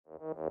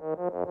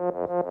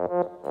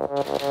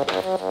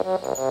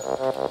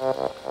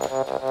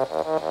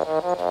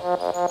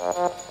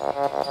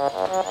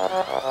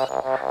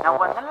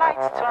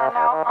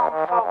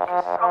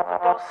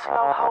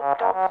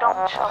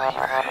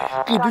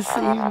Good to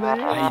see you, man.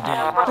 How you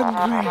doing?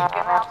 I'm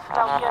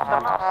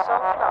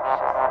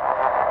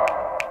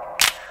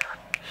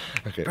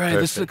great. Okay, Bro,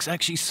 perfect. this looks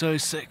actually so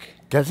sick.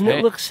 Doesn't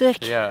it look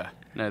sick? Yeah.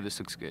 No, this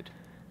looks good.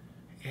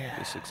 Yeah.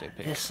 This looks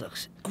epic. This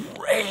looks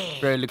great.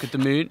 Bro, look at the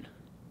moon.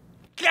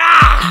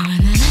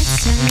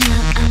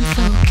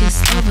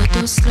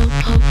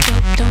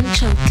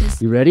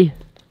 You ready?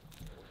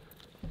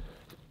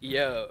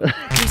 Yo.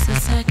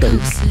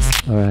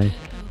 All right.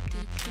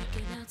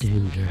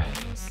 Danger.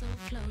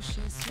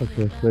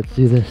 Okay, let's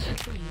do this.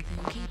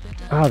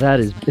 Oh,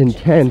 that is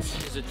intense.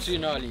 Is it too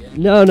gnarly?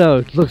 No, no,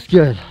 it looks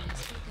good.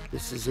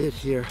 This is it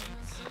here.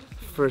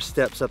 First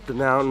steps up the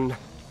mountain.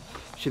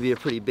 Should be a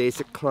pretty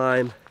basic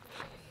climb.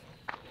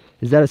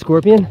 Is that a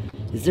scorpion?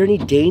 Is there any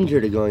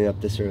danger to going up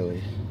this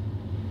early?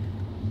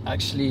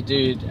 Actually,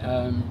 dude,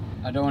 I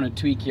don't want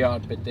to tweak you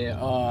out, but there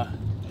are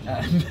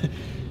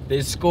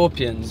there's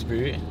scorpions,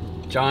 bro.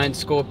 Giant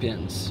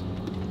scorpions.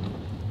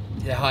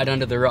 They hide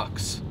under the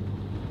rocks.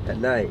 At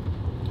night?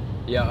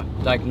 Yeah,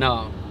 like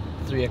now,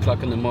 3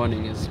 o'clock in the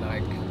morning is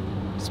like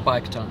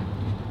spike time.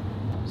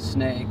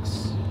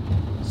 Snakes,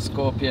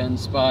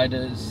 scorpions,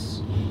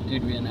 spiders.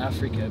 Dude, we're in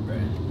Africa,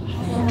 bro.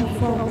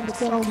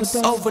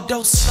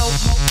 Overdose, slow,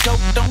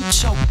 dope, don't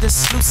choke.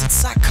 This lucid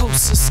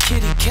psychosis,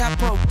 kitty cat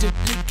broke the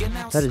leaking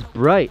out. That is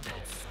bright.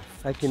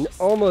 I can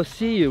almost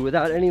see you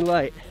without any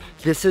light.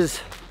 This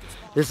is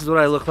what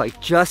I look like,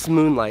 just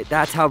moonlight.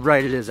 That's how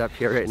bright it is up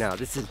here right now.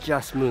 This is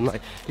just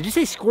moonlight. Did you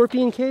say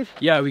Scorpion Cave?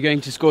 Yeah, we're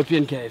going to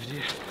Scorpion Cave,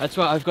 dude. That's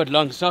why I've got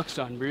long socks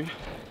on, bro.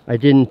 I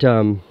didn't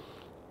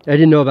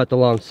know about the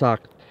long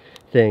sock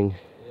thing.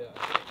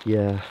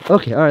 Yeah.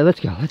 Okay, all right, let's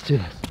go. Let's do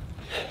this.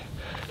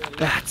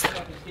 Bats.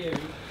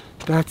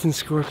 Bats and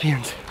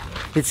scorpions.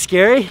 It's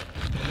scary?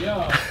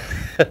 Yeah.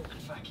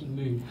 Fucking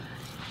moon.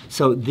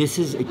 So this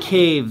is a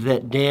cave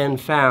that Dan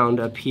found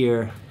up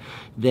here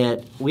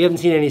that we haven't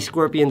seen any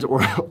scorpions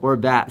or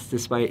bats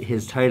despite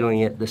his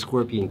titling it the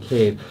Scorpion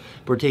Cave.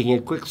 We're taking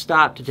a quick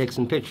stop to take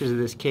some pictures of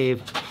this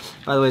cave.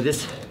 By the way,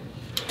 this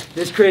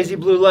crazy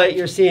blue light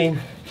you're seeing,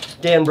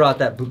 Dan brought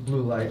that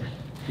blue light.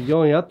 You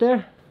going up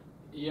there?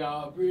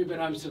 Yeah, bro, but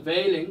I'm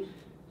surveilling.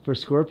 For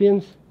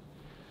scorpions?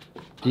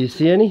 Do you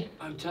see any?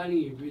 I'm telling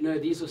you, bro, no,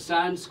 these are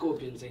sand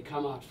scorpions. They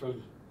come out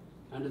from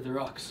under the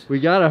rocks. We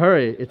gotta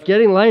hurry. It's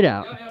getting light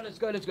out. Yeah, let's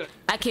go, let's go.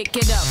 I kick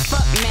it up,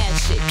 fuck mad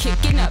shit,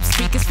 kicking up,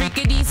 speakers freak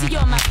it easy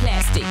on my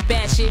plastic,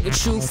 bad shit with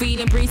true feet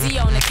and breezy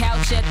on the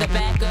couch at the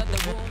back of the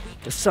room.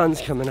 The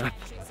sun's coming up.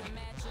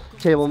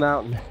 Table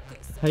Mountain.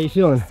 How you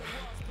feeling?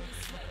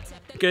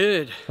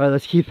 Good. All right,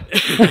 let's keep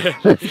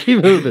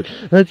moving.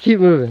 Let's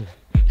keep moving.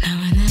 Now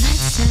when the night's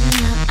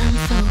setting up, I'm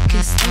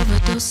focused.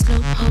 Overdose,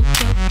 slow, hope,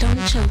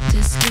 don't choke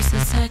this.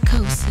 Lucid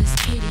psychosis,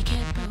 kitty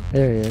cat broke.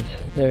 There he is.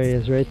 There he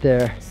is, right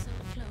there.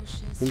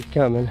 He's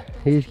coming.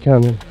 He's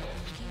coming.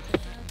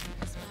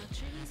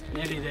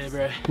 Nearly there,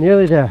 bro.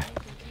 Nearly there.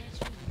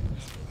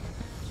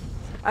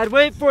 I'd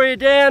wait for you,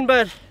 Dan,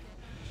 but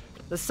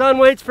the sun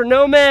waits for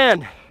no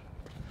man.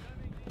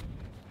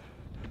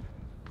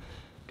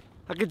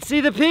 I can see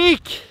the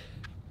peak.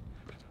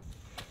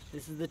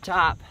 This is the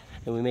top,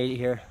 and we made it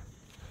here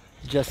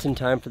just in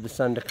time for the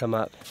sun to come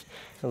up.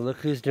 And look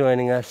who's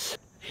joining us.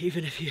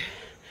 Even if you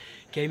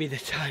gave me the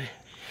time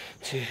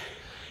to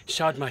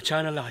shout my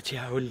channel out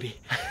here, I wouldn't be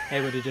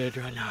able to do it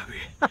right now, bro.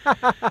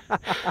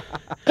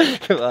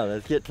 Come on,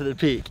 let's get to the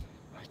peak.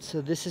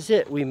 So this is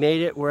it. We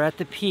made it. We're at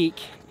the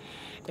peak.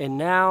 And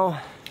now,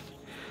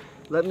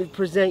 let me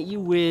present you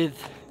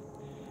with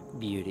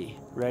beauty.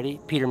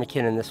 Ready? Peter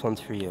McKinnon, this one's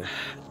for you.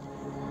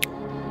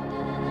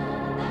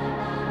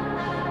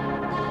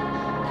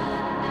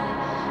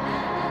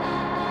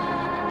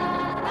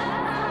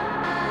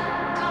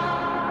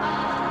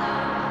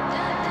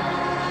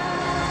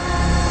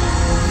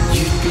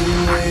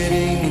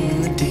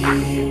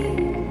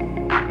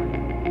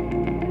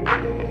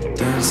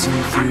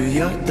 Dancing through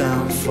your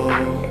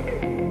downfall.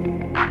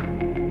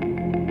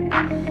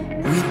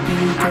 We've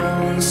been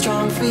going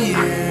strong for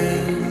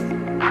years.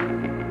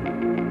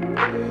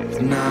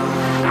 Now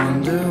I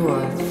wonder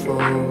what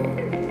for.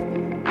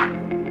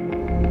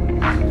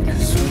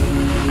 'Cause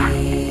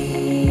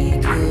we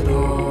could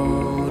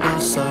hold our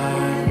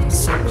sides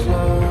so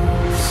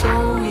close, so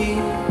we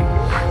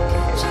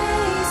could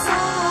chase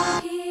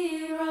our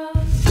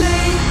heroes.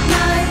 Late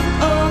night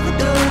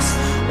overdose.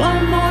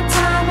 One more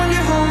time while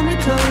you hold me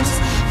close.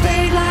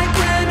 Fade like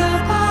you're no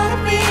part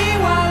of me,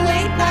 while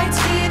late nights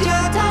feed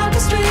your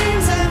darkest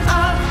dreams. And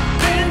I've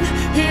been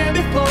here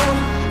before,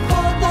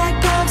 fought like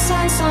dark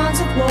signs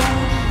of war.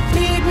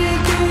 Lead me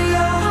through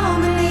your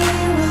harmony,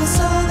 will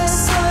sow this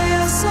so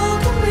your soul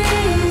can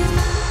breathe.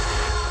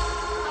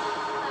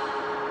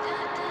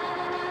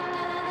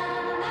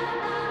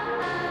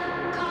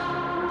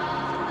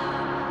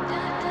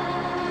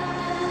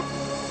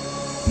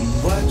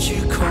 What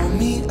you call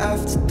me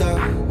after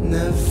dark,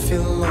 never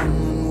feel alone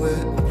when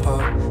we're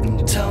apart.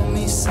 And tell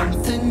me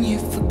something you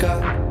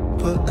forgot,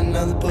 put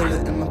another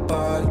bullet in my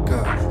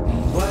bodyguard.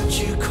 And what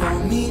you call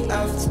me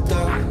after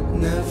dark,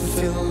 never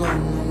feel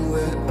alone when we're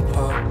it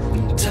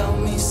apart. Tell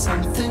me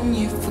something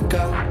you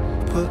forgot.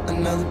 Put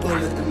another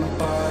bullet in my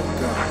body,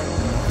 girl.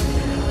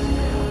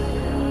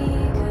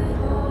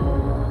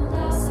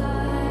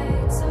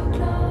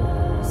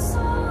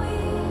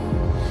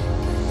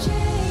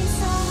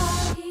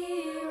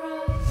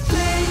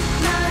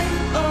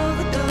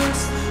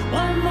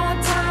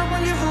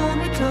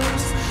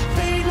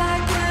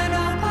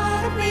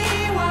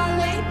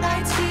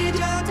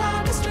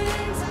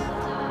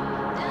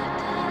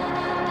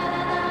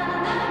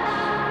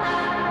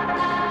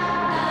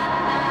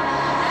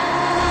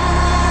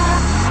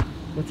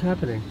 What's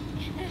happening?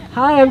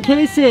 Hi, I'm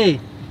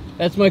Casey.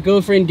 That's my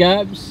girlfriend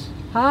Gabs.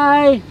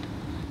 Hi.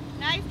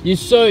 Nice.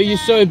 You're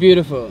so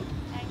beautiful.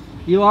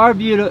 You are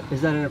beautiful.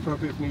 Is that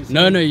inappropriate for me to say?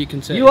 No, you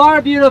can say. You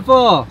are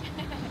beautiful.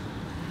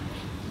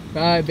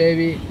 Bye,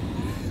 baby.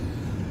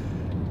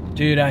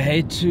 Dude, I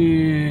hate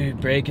to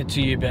break it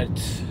to you,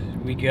 but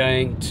we're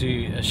going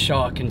to a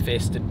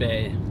shark-infested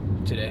bay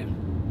today.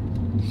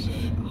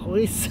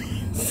 Always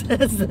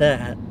says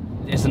that.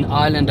 There's an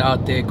island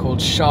out there called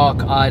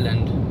Shark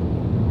Island.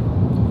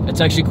 It's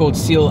actually called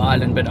Seal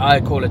Island, but I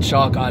call it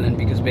Shark Island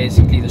because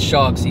basically the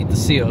sharks eat the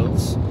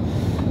seals.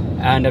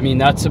 And I mean,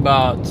 that's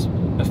about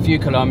a few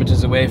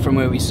kilometers away from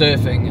where we're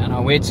surfing, and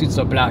our wetsuits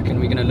are black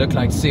and we're gonna look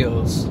like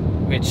seals,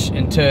 which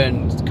in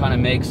turn kind of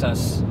makes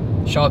us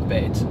shark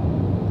bait.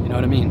 You know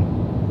what I mean?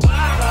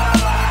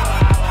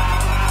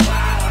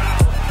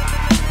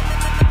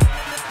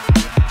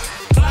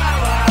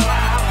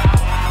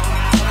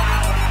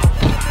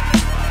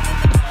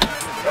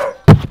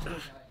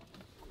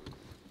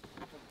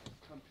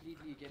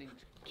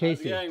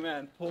 Casey. How's it going,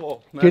 man?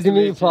 Paul. Nice Good to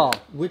meet you, you. Paul.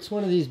 Which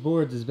one of these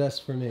boards is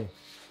best for me?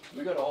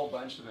 We got a whole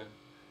bunch of them.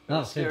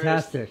 Oh,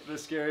 fantastic. The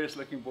scariest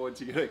looking boards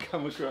you're going to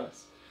come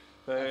across.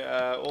 They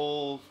are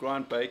all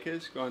Grant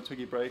Baker's, Grant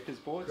Twiggy Baker's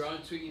boards.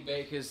 Grant Twiggy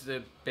Baker's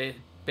the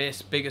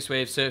biggest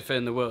wave surfer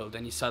in the world,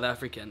 and he's South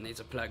African. There's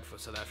a plug for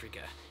South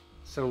Africa.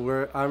 So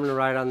I'm gonna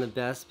ride on the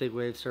best big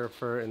wave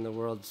surfer in the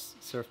world's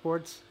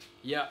surfboards.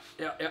 Yeah.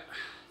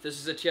 This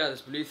is it here,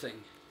 this blue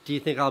thing. Do you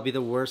think I'll be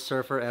the worst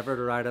surfer ever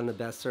to ride on the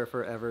best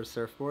surfer ever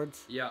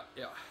surfboards? Yeah.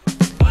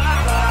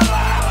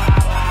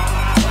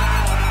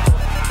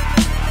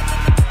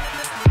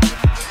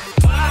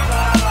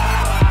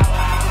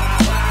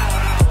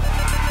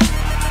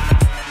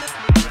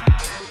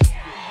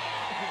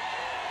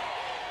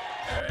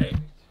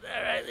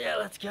 Alright, yeah,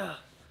 let's go.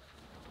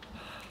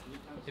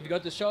 Have you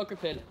got the shark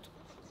repellent?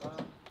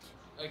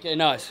 Okay,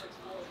 nice.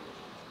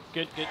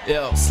 Good.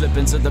 Yo, slip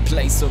into the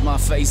place with my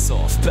face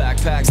off.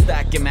 Backpack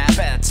stacking my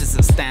patches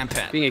and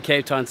stamping. Being a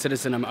Cape Town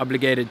citizen, I'm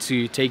obligated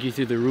to take you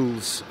through the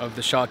rules of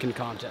the shark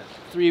encounter.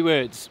 3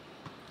 words.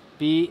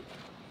 Be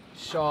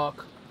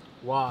shark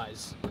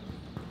wise.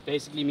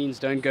 Basically means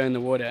don't go in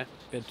the water,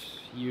 but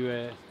you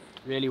are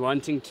really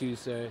wanting to,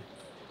 so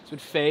it's a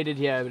bit faded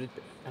here, but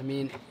I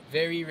mean,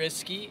 very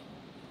risky.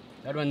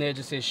 That one there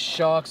just says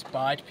sharks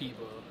bite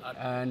people.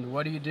 And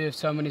what do you do if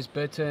someone is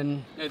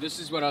bitten? No, this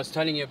is what I was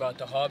telling you about,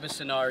 the harbor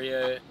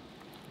scenario.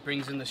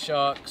 Brings in the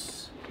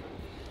sharks.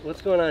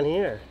 What's going on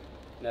here?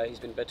 No, he's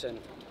been bitten.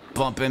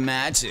 Bumping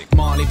magic,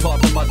 Molly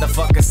popping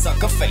motherfucker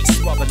sucker face.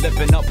 Rubber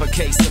lipping up a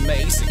case,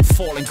 amazing.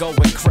 Falling, going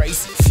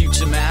crazy.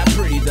 Future mad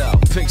pretty though.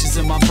 Pictures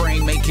in my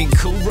brain making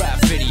cool rap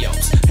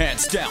videos.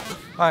 Hands down.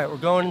 Alright, we're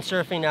going and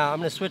surfing now. I'm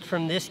gonna switch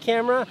from this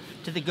camera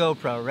to the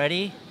GoPro.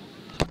 Ready?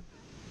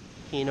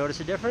 Can you notice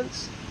a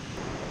difference?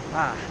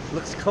 Ah,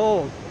 looks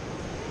cold.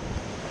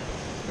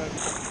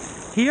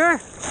 Here?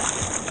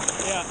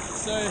 Yeah,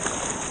 so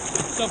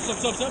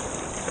stop.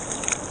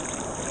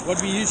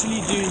 What we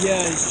usually do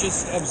here is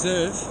just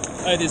observe.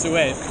 Oh, there's a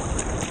wave.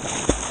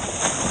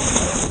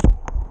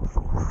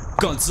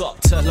 Guns up,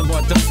 tell them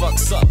what the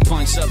fuck's up.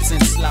 Punch ups in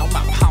slow-mo.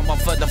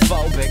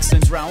 Homophobics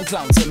and drown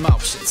clowns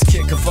emotions.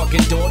 Kick a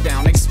fucking door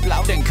down,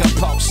 exploding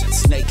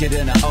compulsions. Naked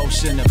in an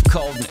ocean of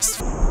coldness.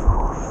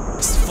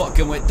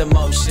 Fucking with the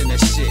motion of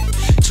shit.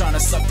 Trying to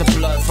suck the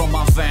blood from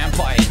my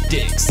vampire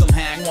dick. Some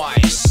hang wire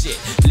shit.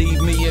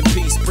 Leave me in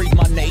peace, breathe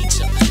my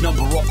nature.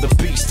 Number of the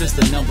beast is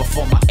the number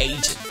for my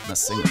agent. Now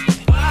sing with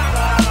me.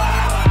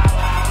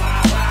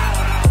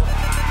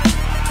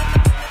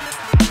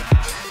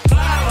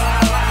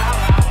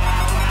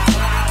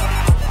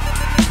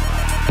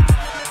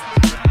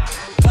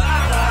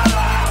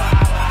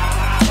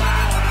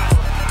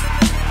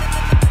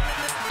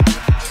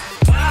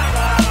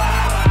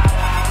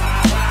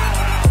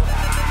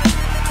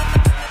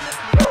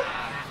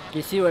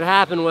 You see what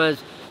happened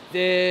was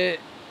There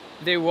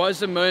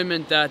was a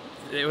moment that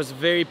it was a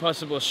very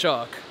possible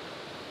shark.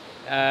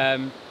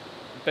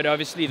 But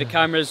obviously the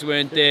cameras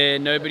weren't there,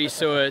 nobody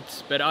saw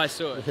it, but I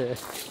saw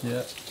it.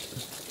 Yeah.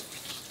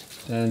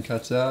 Dan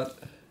cuts out.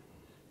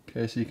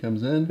 Casey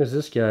comes in. There's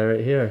this guy right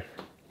here.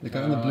 The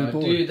guy on the blue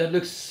board. Dude, that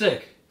looks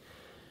sick.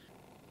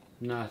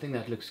 No, I think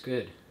that looks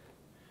good.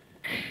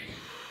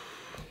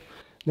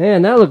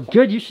 Man, that looked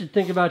good. You should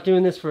think about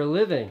doing this for a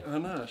living. Oh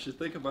no, I should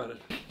think about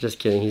it. Just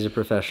kidding. He's a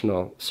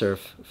professional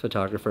surf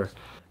photographer.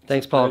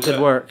 Thanks, Paul.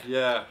 Good work.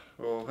 Yeah.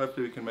 Well,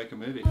 hopefully we can make a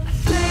movie. Late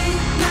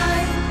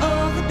night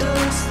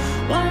overdose.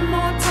 One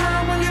more time.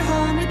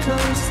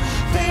 close.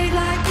 Fade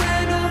like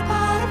you're no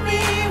part of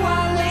me,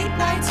 while late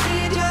nights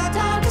feed your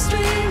darkest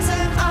dreams.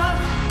 And I've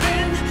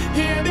been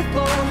here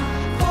before,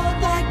 fought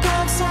like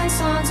outside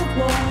signs of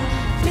war.